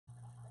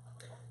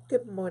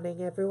Good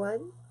morning,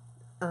 everyone.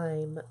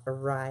 I'm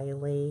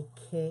Riley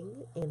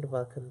King, and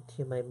welcome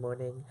to my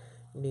morning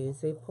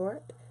news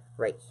report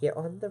right here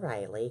on the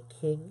Riley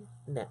King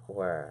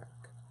Network.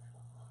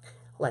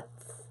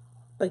 Let's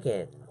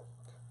begin.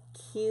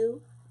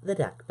 Cue the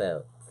duck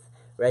boats.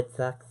 Red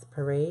Sox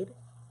parade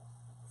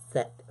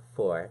set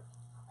for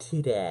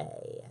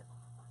today.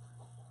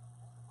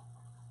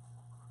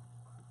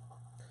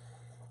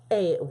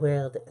 A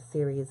World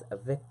Series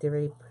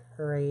victory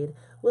parade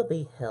will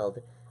be held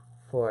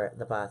for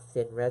the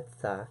Boston Red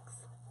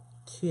Sox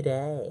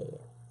today.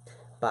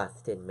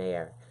 Boston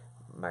Mayor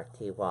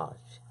Marty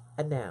Walsh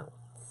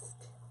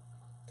announced.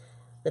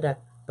 The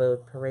Duck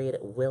Boat Parade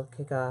will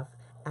kick off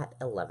at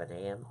 11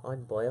 a.m.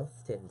 on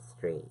Boylston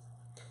Street.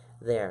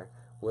 There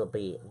will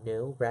be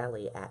no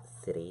rally at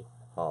City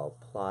Hall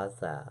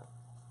Plaza.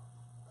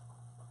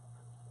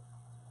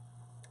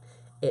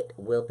 It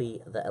will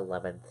be the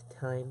 11th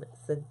time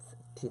since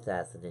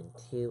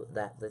 2002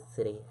 that the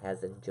city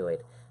has enjoyed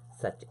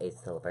such a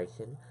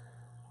celebration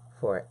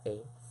for a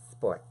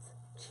sports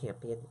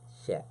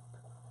championship.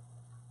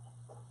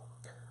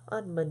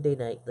 On Monday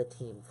night, the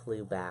team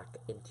flew back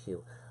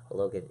into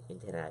Logan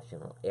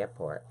International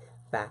Airport,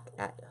 back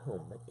at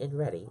home and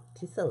ready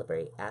to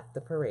celebrate at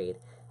the parade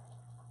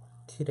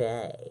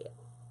today.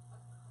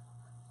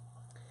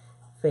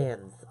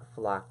 Fans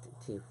flocked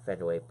to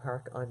Fenway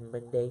Park on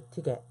Monday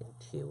to get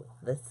into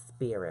the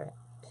spirit.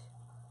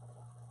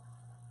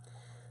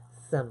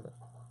 Some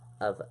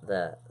of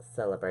the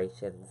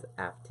celebrations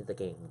after the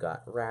game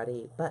got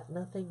rowdy, but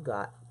nothing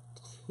got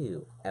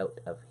too out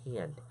of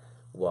hand,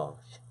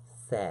 Walsh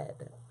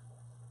said.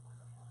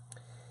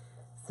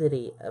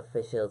 City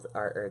officials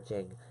are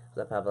urging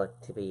the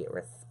public to be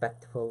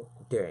respectful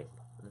during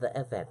the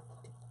event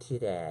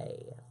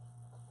today.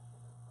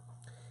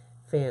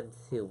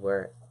 Fans who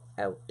were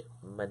out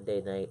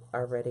Monday night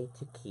are ready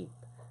to keep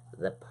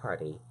the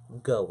party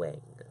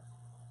going.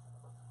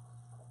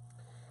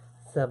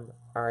 Some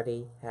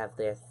already have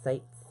their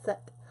sights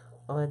set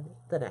on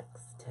the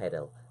next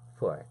title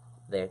for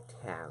their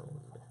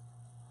town.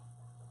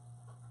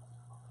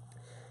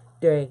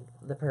 During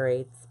the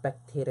parade,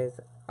 spectators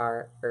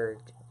are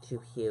urged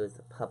to use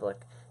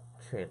public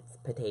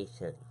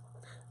transportation.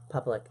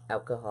 Public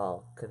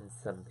alcohol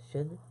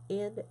consumption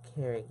and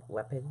carrying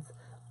weapons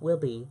will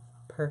be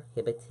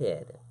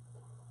prohibited.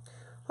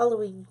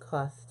 Halloween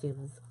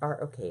costumes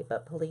are okay,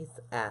 but police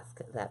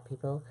ask that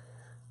people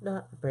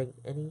not bring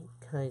any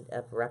kind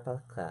of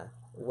replica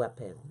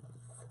weapons.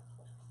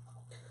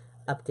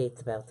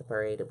 Updates about the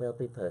parade will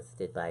be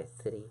posted by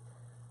city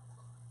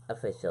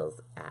officials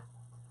at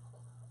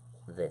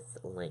this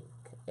link.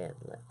 And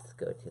let's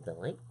go to the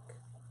link.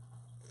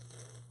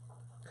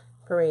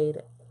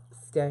 Parade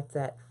starts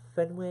at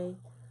Fenway.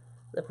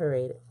 The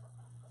parade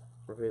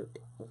route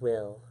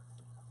will,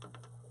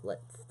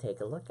 let's take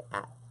a look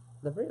at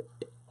the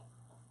route.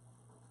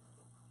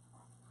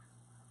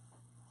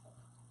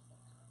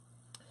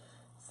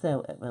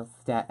 So it will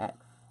start at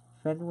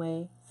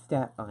Fenway,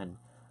 start on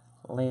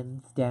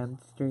Lansdowne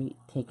Street,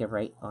 take a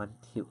right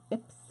onto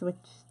Ipswich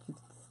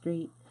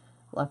Street,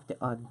 left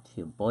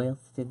onto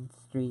Boylston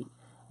Street,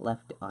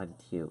 left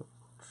onto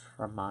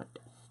Tremont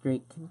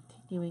Street,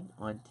 continuing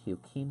onto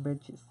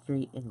Cambridge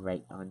Street, and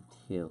right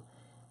onto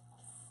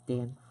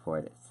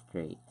Stanford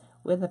Street,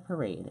 where the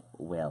parade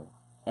will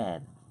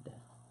end.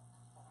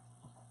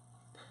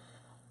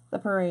 The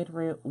parade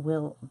route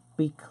will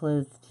be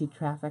closed to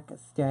traffic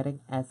starting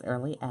as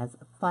early as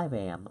 5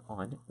 a.m.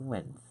 on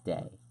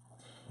Wednesday.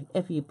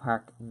 If you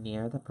park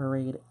near the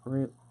parade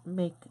route,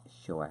 make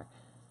sure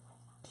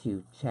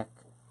to check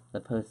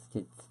the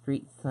posted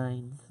street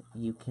signs.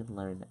 You can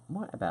learn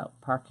more about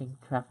parking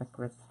traffic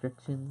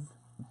restrictions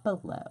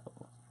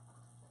below.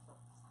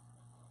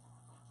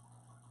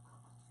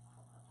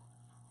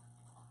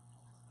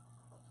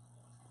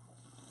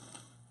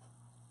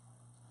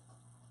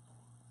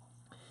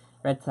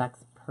 Red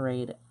Sox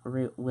parade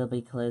route will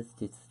be closed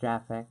to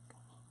traffic,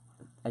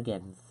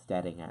 again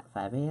starting at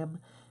 5 a.m.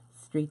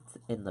 Streets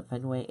in the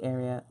Fenway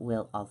area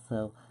will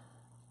also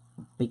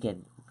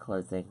begin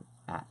closing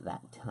at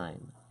that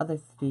time. Other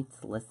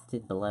streets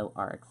listed below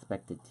are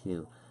expected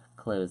to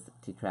close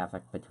to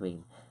traffic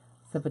between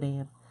 7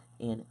 a.m.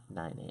 and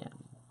 9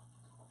 a.m.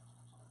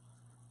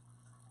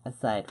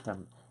 Aside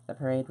from the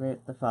parade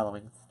route, the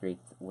following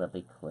streets will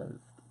be closed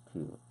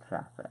to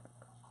traffic.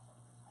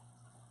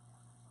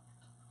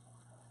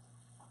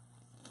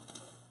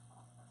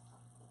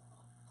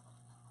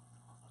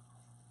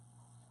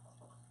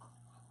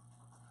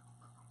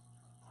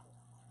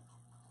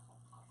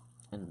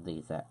 And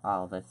these are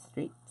all the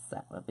streets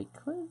that will be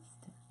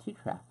closed to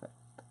traffic.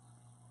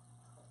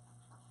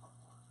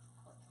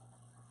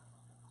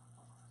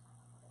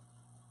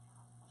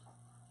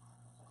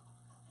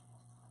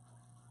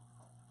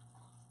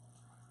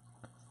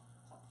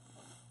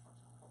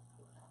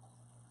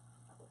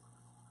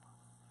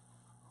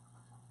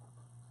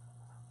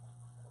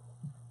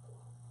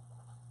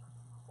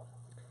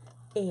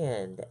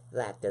 And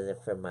that does it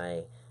for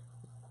my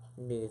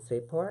news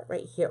report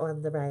right here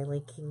on the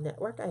Riley King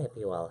Network. I hope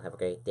you all have a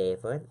great day,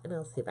 everyone, and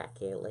I'll see you back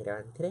here later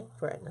on today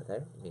for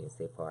another news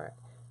report.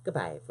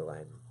 Goodbye,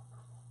 everyone.